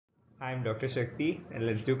Hi, I'm Dr. Shakti, and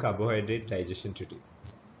let's do carbohydrate digestion today.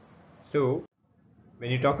 So, when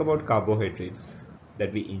you talk about carbohydrates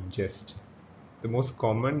that we ingest, the most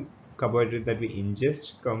common carbohydrate that we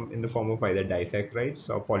ingest come in the form of either disaccharides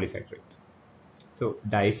or polysaccharides. So,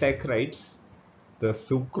 disaccharides, the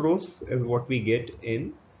sucrose is what we get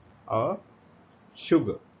in our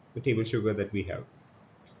sugar, the table sugar that we have.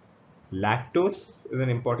 Lactose is an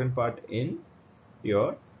important part in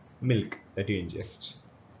your milk that you ingest.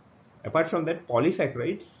 Apart from that,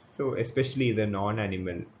 polysaccharides, so especially the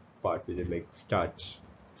non-animal part, which is like starch.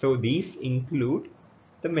 So these include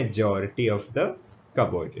the majority of the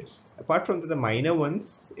carbohydrates. Apart from that, the minor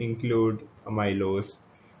ones include amylose,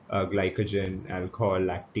 glycogen, alcohol,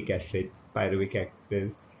 lactic acid, pyruvic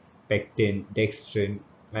acid, pectin, dextrin,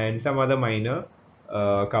 and some other minor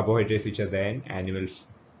carbohydrates which are there in animals.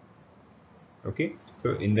 Okay,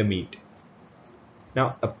 so in the meat.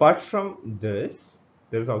 Now, apart from this,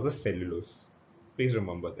 there is also cellulose. Please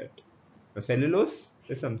remember that. Now, cellulose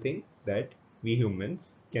is something that we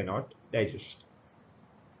humans cannot digest.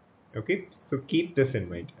 Okay, so keep this in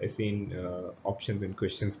mind. I've seen options and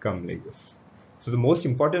questions come like this. So the most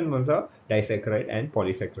important ones are disaccharide and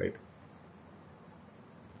polysaccharide.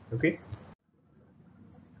 Okay.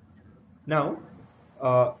 Now,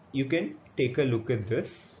 you can take a look at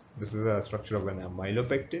this. This is a structure of an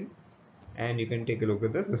amylopectin, and you can take a look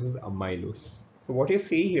at this. This is amylose. So what you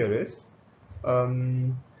see here is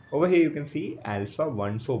over here you can see alpha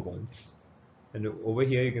 1,4 bonds, and over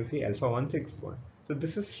here you can see alpha 1,6 bond. So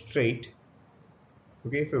this is straight.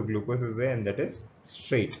 Okay, so glucose is there and that is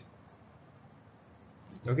straight.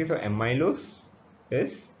 Okay, so amylose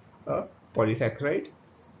is a polysaccharide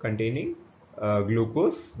containing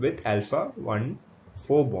glucose with alpha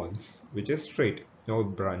 1,4 bonds, which is straight, no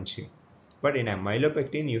branching. But in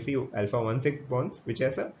amylopectin you see alpha 1,6 bonds which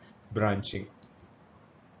has a branching.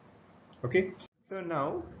 Okay, so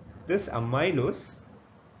now this amylose,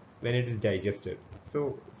 when it is digested,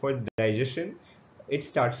 so for digestion it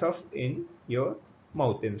starts off in your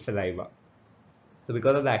mouth, in saliva. So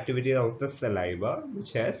because of the activity of the saliva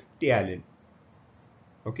which has ptyalin,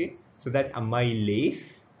 okay, so that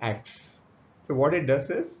amylase acts. So what it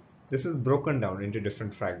does is, this is broken down into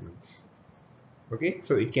different fragments. Okay,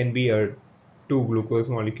 so it can be a 2 glucose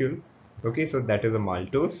molecule. Okay, so that is a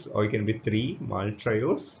maltose, or it can be 3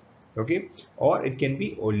 maltriose. Okay, or it can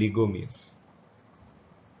be oligomers.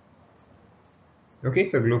 Okay,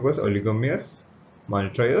 so glucose, oligomers,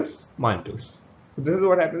 maltriose, maltose. So this is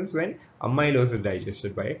what happens when amylose is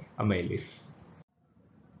digested by amylase.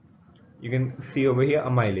 You can see over here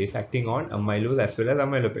amylase acting on amylose as well as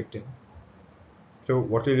amylopectin. So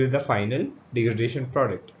what will be the final degradation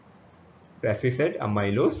product? So as we said,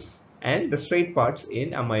 amylose and the straight parts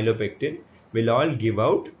in amylopectin will all give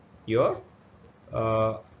out your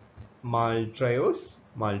maltriose,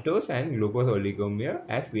 maltose and glucose oligomer,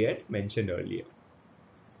 as we had mentioned earlier.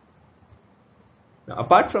 Now,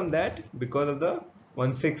 apart from that, because of the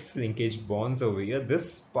 1,6 linkage bonds over here,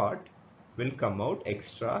 this part will come out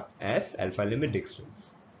extra as alpha limit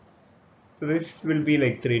dextrins. So this will be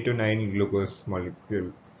like 3 to 9 glucose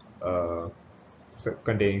molecule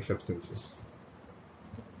containing substances.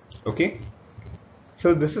 Okay,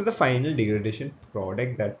 so this is the final degradation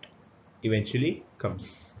product that eventually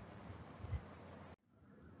comes.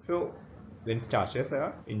 So when starches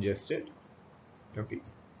are ingested, okay,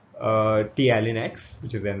 ptyalin acts,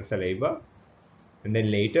 which is in the saliva, and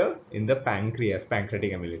then later in the pancreas,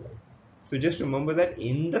 pancreatic amyloid. So just remember that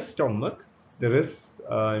in the stomach there is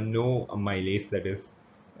no amylase that is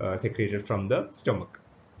secreted from the stomach,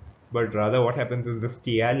 but rather what happens is this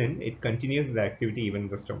ptyalin, it continues the activity even in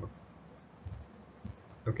the stomach.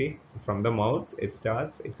 Okay, so from the mouth it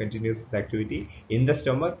starts, it continues the activity in the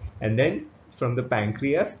stomach, and then from the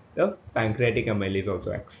pancreas the pancreatic amylase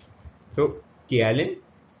also acts. So ptyalin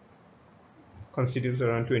constitutes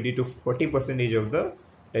around 20 to 40% of the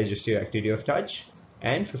digestive activity of starch,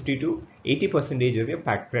 and 50 to 80% is your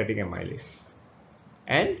pancreatic amylase.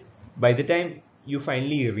 And by the time you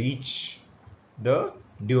finally reach the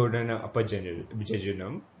duodenum upper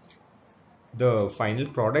jejunum, the final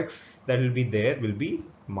products that will be there will be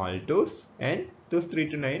maltose and those 3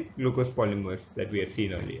 to 9 glucose polymers that we had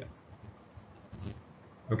seen earlier.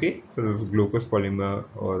 Okay, so this is glucose polymer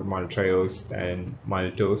or maltriose and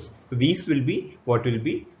maltose. So these will be what will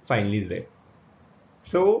be finally there.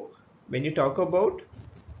 So when you talk about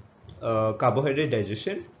carbohydrate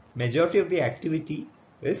digestion, majority of the activity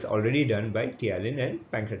is already done by ptyalin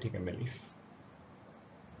and pancreatic amylase.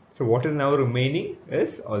 So what is now remaining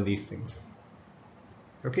is all these things.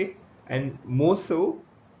 Okay, and more so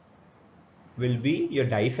will be your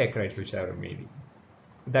disaccharides which are remaining.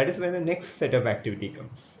 That is when the next set of activity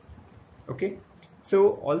comes. Okay,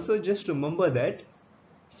 so also just remember that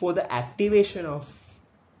for the activation of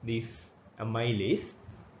these amylase,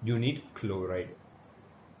 you need chloride.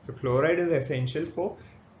 So chloride is essential for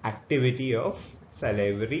activity of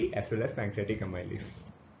salivary as well as pancreatic amylase.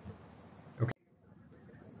 Okay,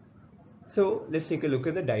 so let's take a look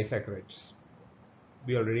at the disaccharides.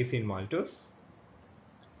 We already seen maltose,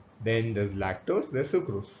 then there's lactose, there's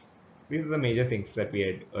sucrose. These are the major things that we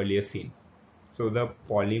had earlier seen. So the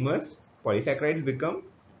polysaccharides become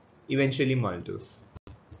eventually maltose,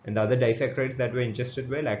 and the other disaccharides that were ingested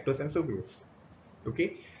were lactose and sucrose.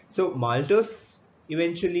 Okay, so maltose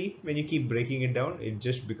eventually, when you keep breaking it down, it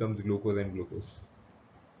just becomes glucose and glucose.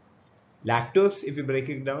 Lactose, if you break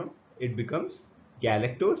it down, it becomes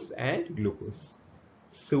galactose and glucose.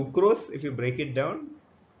 Sucrose, if you break it down,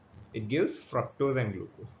 it gives fructose and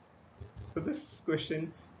glucose. So this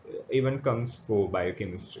question even comes for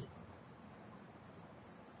biochemistry.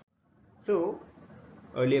 So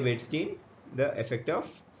earlier we had seen the effect of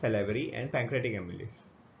salivary and pancreatic amylase.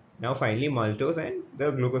 Now finally maltose and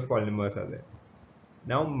the glucose polymers are there.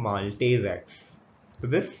 Now maltase acts. So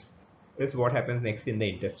this is what happens next in the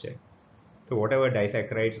intestine. So whatever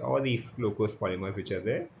disaccharides or these glucose polymers which are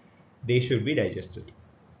there, they should be digested.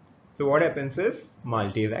 So what happens is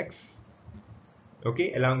maltase acts,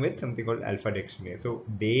 okay, along with something called alpha dextrinase. So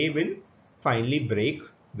they will finally break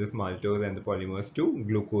this maltose and the polymers to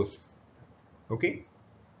glucose. Okay.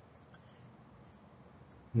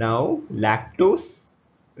 Now lactose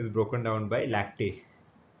is broken down by lactase,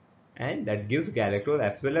 and that gives galactose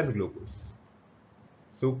as well as glucose.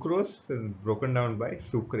 Sucrose is broken down by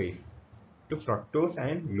sucrase to fructose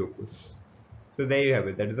and glucose. So there you have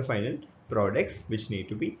it. That is the final products which need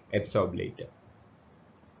to be absorbed later.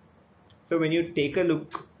 So when you take a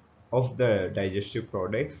look of the digestive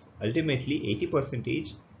products, ultimately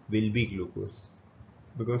 80% will be glucose,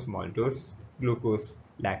 because maltose glucose,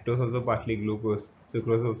 lactose also partly glucose,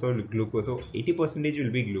 sucrose also glucose. So 80%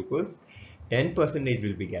 will be glucose, 10%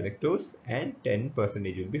 will be galactose, and 10%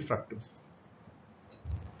 will be fructose.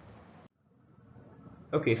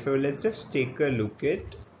 Okay, so let's just take a look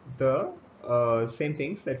at the same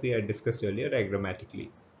things that we had discussed earlier diagrammatically.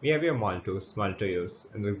 We have your maltose, maltose,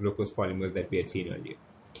 and the glucose polymers that we had seen earlier.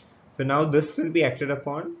 So now this will be acted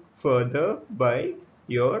upon further by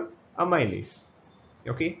your amylase.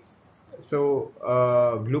 Okay, so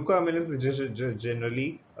glucoamylase is just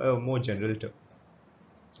generally a more general term.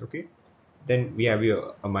 Okay, then we have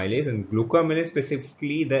your amylase, and glucoamylase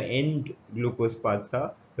specifically the end glucose parts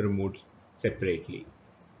are removed separately.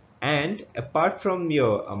 And apart from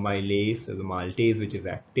your amylase, the maltase which is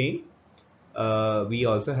acting, we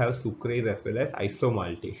also have sucrase as well as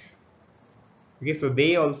isomaltase. Okay, so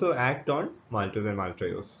they also act on maltose and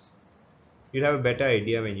maltose. You'll have a better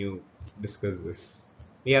idea when you discuss this.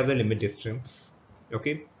 We have the limit distance.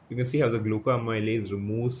 Okay, you can see how the glucoamylase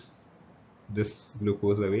removes this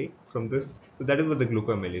glucose away from this. So that is what the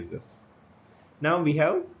glucoamylase does. Now we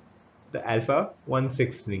have the alpha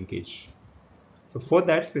 1,6 linkage. So for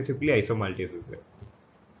that specifically isomaltase is there.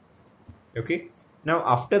 Okay, now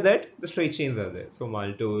after that the straight chains are there. So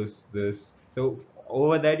maltose, this. So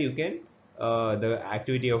over that you can the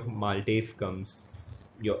activity of maltase comes.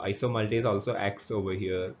 Your isomaltase also acts over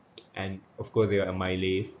here, and of course your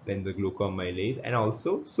amylase, then the glucoamylase, and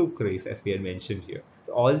also sucrase as we had mentioned here.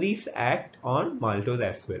 So all these act on maltose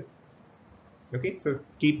as well. Okay, so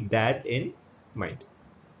keep that in mind.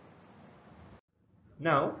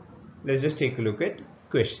 Now let's just take a look at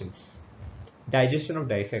questions. Digestion of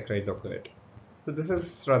disaccharides occurred. So this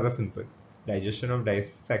is rather simple. Digestion of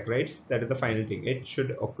disaccharides, that is the final thing. It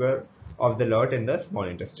should occur of the lot in the small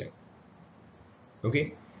intestine.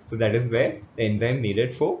 Okay, so that is where the enzyme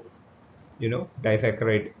needed for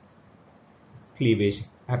disaccharide cleavage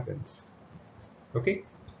happens. Okay,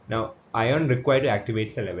 now ion required to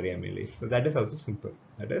activate salivary amylase. So that is also simple.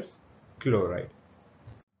 That is chloride.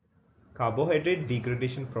 Carbohydrate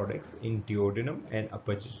degradation products in duodenum and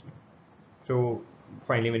upper jejunum. So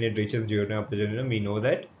finally, when it reaches duodenum, upper jejunum, we know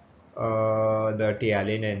that the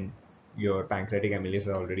thialin and your pancreatic amylase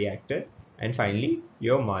are already acted, and finally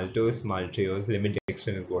your maltose, maltose, limit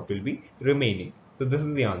dextrin is what will be remaining. So this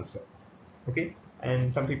is the answer. Okay,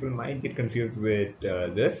 and some people might get confused with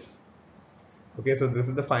this. Okay, so this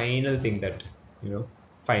is the final thing that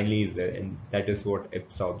finally is there, and that is what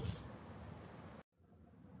absorbs.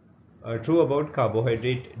 True about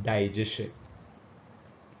carbohydrate digestion.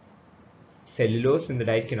 Cellulose in the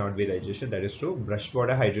diet cannot be digested. That is true. Brush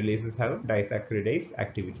border hydrolases have disaccharidase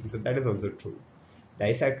activity. So that is also true.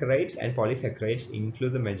 Disaccharides and polysaccharides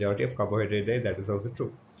include the majority of carbohydrate diet. That is also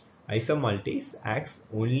true. Isomaltase acts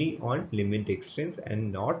only on limit dextrins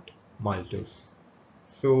and not maltose.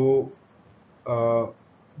 So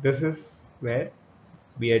this is where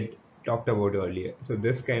we had talked about earlier. So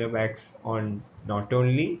this kind of acts on not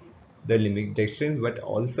only the limit dextrins but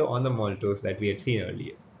also on the maltose that we had seen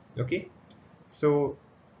earlier. Okay, so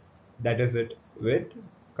that is it with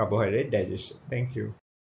carbohydrate digestion. Thank you.